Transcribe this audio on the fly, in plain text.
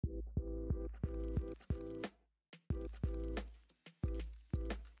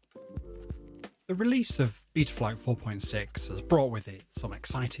The release of Betaflight 4.6 has brought with it some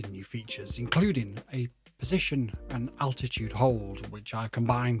exciting new features, including a position and altitude hold, which I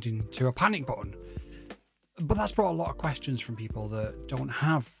combined into a panic button. But that's brought a lot of questions from people that don't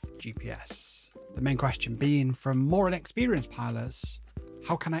have GPS. The main question being from more inexperienced pilots,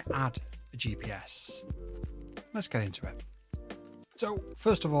 how can I add a GPS? Let's get into it. So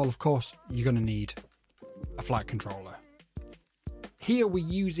first of all, of course, you're going to need a flight controller. Here we're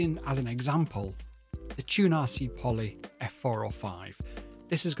using as an example the Tune RC Poly F405.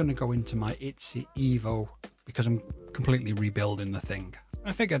 This is going to go into my ITZY Evo because I'm completely rebuilding the thing.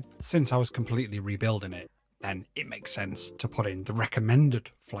 I figured since I was completely rebuilding it, then it makes sense to put in the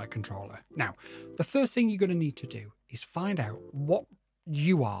recommended flight controller. Now, the first thing you're going to need to do is find out what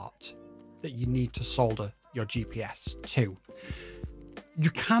UART that you need to solder your GPS to.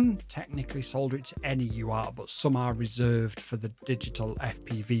 You can technically solder it to any UART, but some are reserved for the digital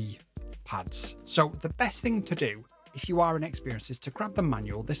FPV pads. So the best thing to do, if you are inexperienced, is to grab the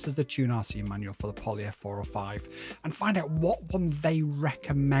manual. This is the Tune RC manual for the Poly F405, and find out what one they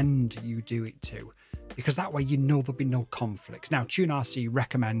recommend you do it to, because that way you know there'll be no conflicts. Now, Tune RC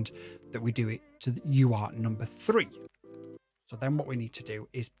recommend that we do it to the UART number 3. So then what we need to do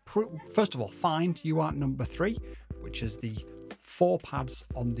is, first of all, find UART number 3, which is the 4 pads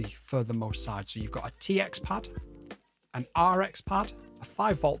on the furthermost side. So you've got a TX pad, an RX pad, a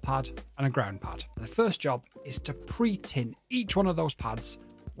 5-volt pad, and a ground pad. And the first job is to pre-tin each one of those pads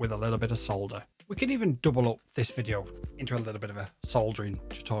with a little bit of solder. We can even double up this video into a little bit of a soldering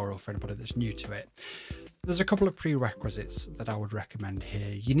tutorial for anybody that's new to it. There's a couple of prerequisites that I would recommend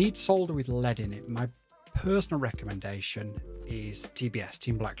here. You need solder with lead in it. My personal recommendation is TBS,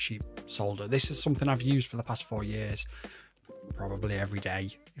 Team Black Sheep solder. This is something I've used for the past 4 years, probably every day,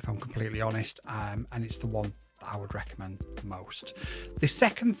 if I'm completely honest, and it's the one that I would recommend the most. The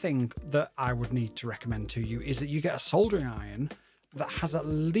second thing that I would need to recommend to you is that you get a soldering iron that has at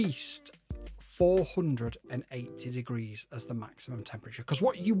least 480 degrees as the maximum temperature, because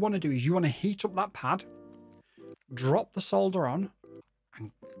what you want to do is you want to heat up that pad, drop the solder on,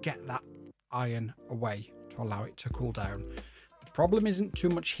 and get that iron away to allow it to cool down. The problem isn't too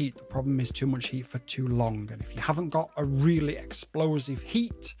much heat, the problem is too much heat for too long, and if you haven't got a really explosive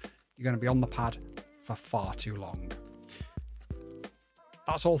heat, you're going to be on the pad for far too long.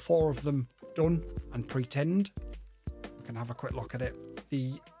 That's all 4 of them done and pre-tinned. We can have a quick look at it.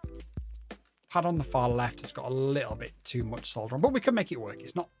 The pad on the far left has got a little bit too much solder on, but we can make it work.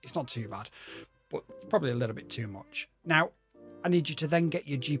 It's not too bad, but it's probably a little bit too much. Now, I need you to then get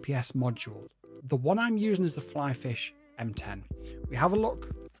your GPS module. The one I'm using is the Flyfish M10. We have a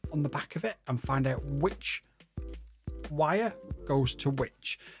look on the back of it and find out which wire goes to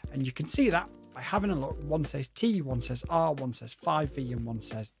which. And you can see that by having a look. One says T, one says R, one says 5V, and one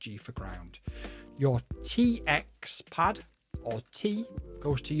says G for ground. Your TX pad or T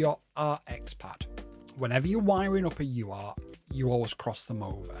goes to your RX pad. Whenever you're wiring up a UART, you always cross them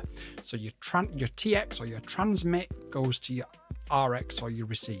over. So your TX or your transmit goes to your RX or your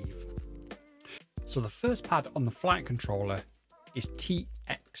receive. So the first pad on the flight controller is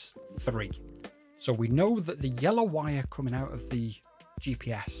TX3. So we know that the yellow wire coming out of the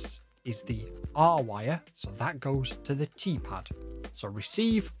GPS is the R wire, so that goes to the T pad. So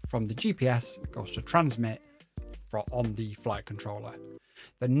receive from the GPS goes to transmit on the flight controller.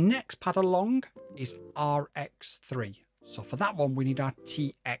 The next pad along is RX3. So for that one, we need our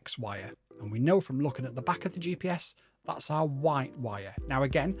TX wire. And we know from looking at the back of the GPS, that's our white wire. Now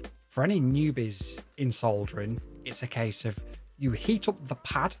again, for any newbies in soldering, it's a case of you heat up the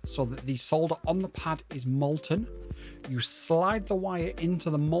pad so that the solder on the pad is molten. You slide the wire into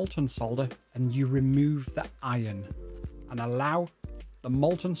the molten solder and you remove the iron and allow the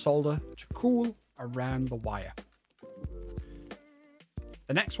molten solder to cool around the wire.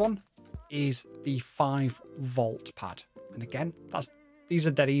 The next one is the 5-volt pad. And again, these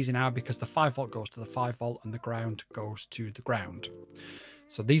are dead easy now because the 5-volt goes to the 5-volt and the ground goes to the ground.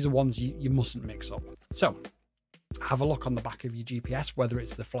 So these are ones you mustn't mix up. So have a look on the back of your GPS, whether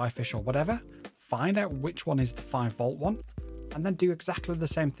it's the Flyfish or whatever, find out which one is the 5-volt one, and then do exactly the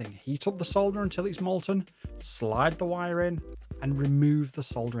same thing. Heat up the solder until it's molten, slide the wire in, and remove the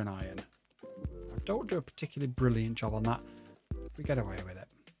soldering iron. I don't do a particularly brilliant job on that. We get away with it.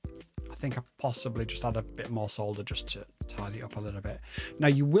 I think I possibly just add a bit more solder just to tidy it up a little bit. Now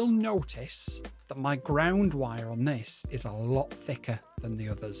you will notice that my ground wire on this is a lot thicker than the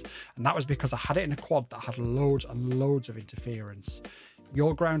others. And that was because I had it in a quad that had loads and loads of interference.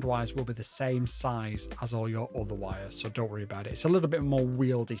 Your ground wires will be the same size as all your other wires, so don't worry about it. It's a little bit more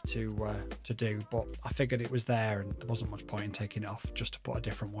wieldy to do, but I figured it was there and there wasn't much point in taking it off just to put a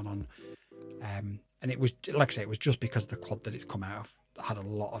different one on And it was, like I say, it was just because the quad that it's come out of had a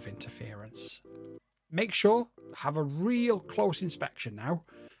lot of interference. Make sure, have a real close inspection now,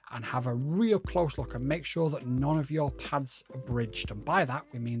 and have a real close look and make sure that none of your pads are bridged. And by that,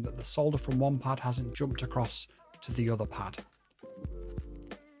 we mean that the solder from one pad hasn't jumped across to the other pad.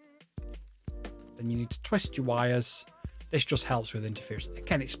 Then you need to twist your wires. This just helps with interference.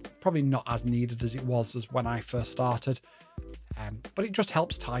 Again, it's probably not as needed as it was as when I first started, but it just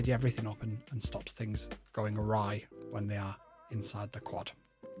helps tidy everything up and stops things going awry when they are inside the quad.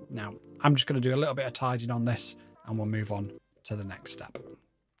 Now, I'm just going to do a little bit of tidying on this and we'll move on to the next step.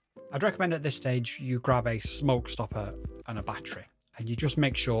 I'd recommend at this stage you grab a smoke stopper and a battery, and you just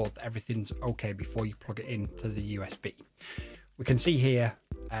make sure that everything's okay before you plug it into the USB. We can see here,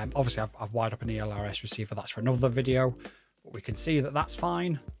 obviously I've wired up an ELRS receiver, that's for another video, but we can see that that's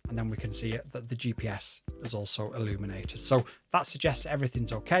fine, and then we can see that the GPS is also illuminated. So that suggests that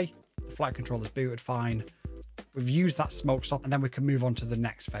everything's okay, the flight controller's booted fine, we've used that smoke stop, and then we can move on to the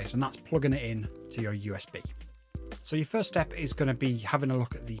next phase, and that's plugging it in to your USB. So your first step is going to be having a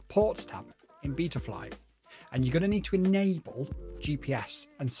look at the ports tab in Betaflight, and you're going to need to enable GPS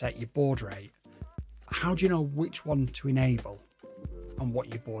and set your baud rate. How do you know which one to enable and what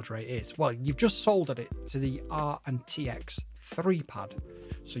your baud rate is? Well, you've just soldered it to the R and TX3 pad,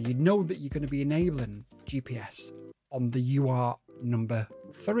 so you know that you're going to be enabling GPS on the UR number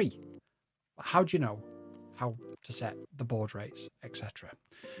 3. But how do you know how to set the baud rates, etc.?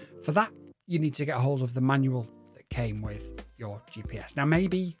 For that, you need to get a hold of the manual that came with your GPS. Now,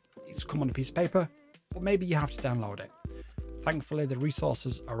 maybe it's come on a piece of paper, but maybe you have to download it. Thankfully, the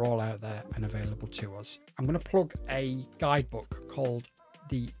resources are all out there and available to us. I'm going to plug a guidebook called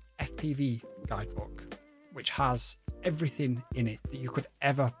the FPV Guidebook, which has everything in it that you could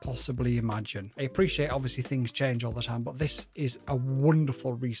ever possibly imagine. I appreciate obviously things change all the time, but this is a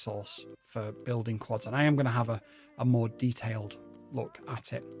wonderful resource for building quads, and I am going to have a more detailed look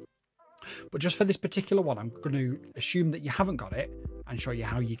at it. But just for this particular one, I'm going to assume that you haven't got it and show you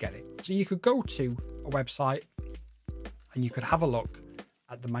how you get it. So you could go to a website and you could have a look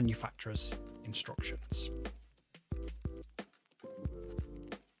at the manufacturer's instructions.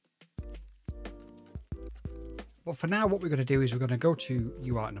 But for now, what we're going to do is we're going to go to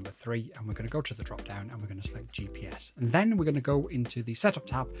UART number 3 and we're going to go to the drop down and we're going to select GPS. And then we're going to go into the setup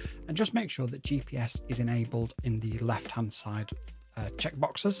tab and just make sure that GPS is enabled in the left-hand side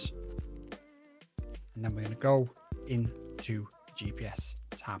checkboxes. And then we're going to go into the GPS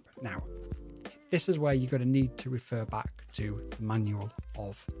tab. Now, this is where you're going to need to refer back to the manual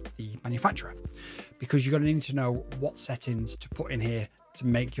of the manufacturer, because you're going to need to know what settings to put in here to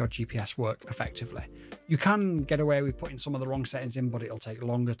make your GPS work effectively. You can get away with putting some of the wrong settings in, but it'll take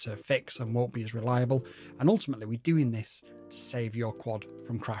longer to fix and won't be as reliable. And ultimately, we're doing this to save your quad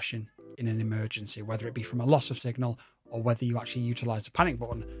from crashing in an emergency, whether it be from a loss of signal or whether you actually utilize the panic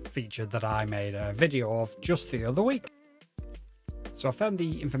button feature that I made a video of just the other week. So I found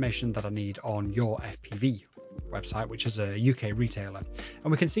the information that I need on Your FPV website, which is a UK retailer,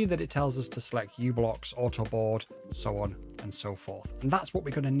 and we can see that it tells us to select U-blocks, auto board, so on and so forth. And that's what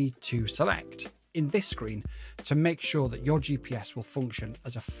we're going to need to select in this screen to make sure that your GPS will function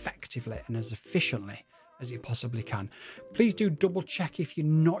as effectively and as efficiently as it possibly can. Please do double check, if you're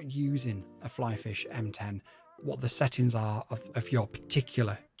not using a Flyfish M10, what the settings are of your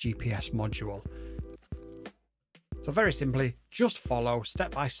particular GPS module. So very simply, just follow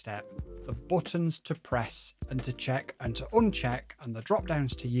step by step the buttons to press and to check and to uncheck and the drop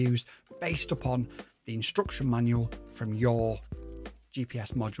downs to use based upon the instruction manual from your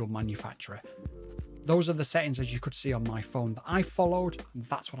GPS module manufacturer. Those are the settings, as you could see on my phone, that I followed, and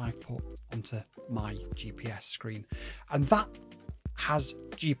that's what I've put onto my GPS screen. And that has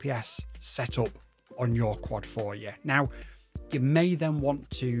GPS set up on your quad for you. Now, you may then want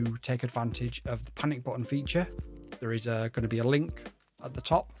to take advantage of the panic button feature. There is going to be a link at the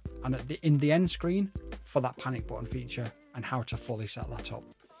top and in the end screen for that panic button feature and how to fully set that up.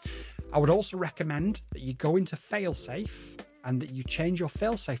 I would also recommend that you go into failsafe and that you change your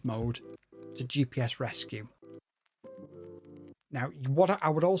failsafe mode to GPS rescue. Now, what I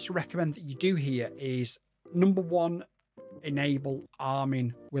would also recommend that you do here is, number 1, enable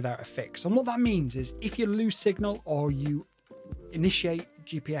arming without a fix. And what that means is if you lose signal or you initiate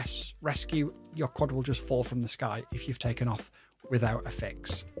GPS rescue, your quad will just fall from the sky if you've taken off without a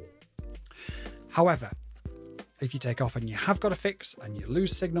fix. However, if you take off and you have got a fix and you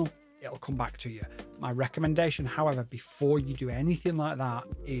lose signal, it'll come back to you. My recommendation, however, before you do anything like that,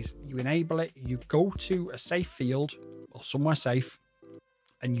 is you enable it, you go to a safe field or somewhere safe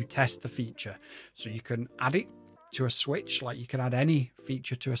and you test the feature. So you can add it to a switch, like you can add any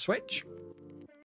feature to a switch,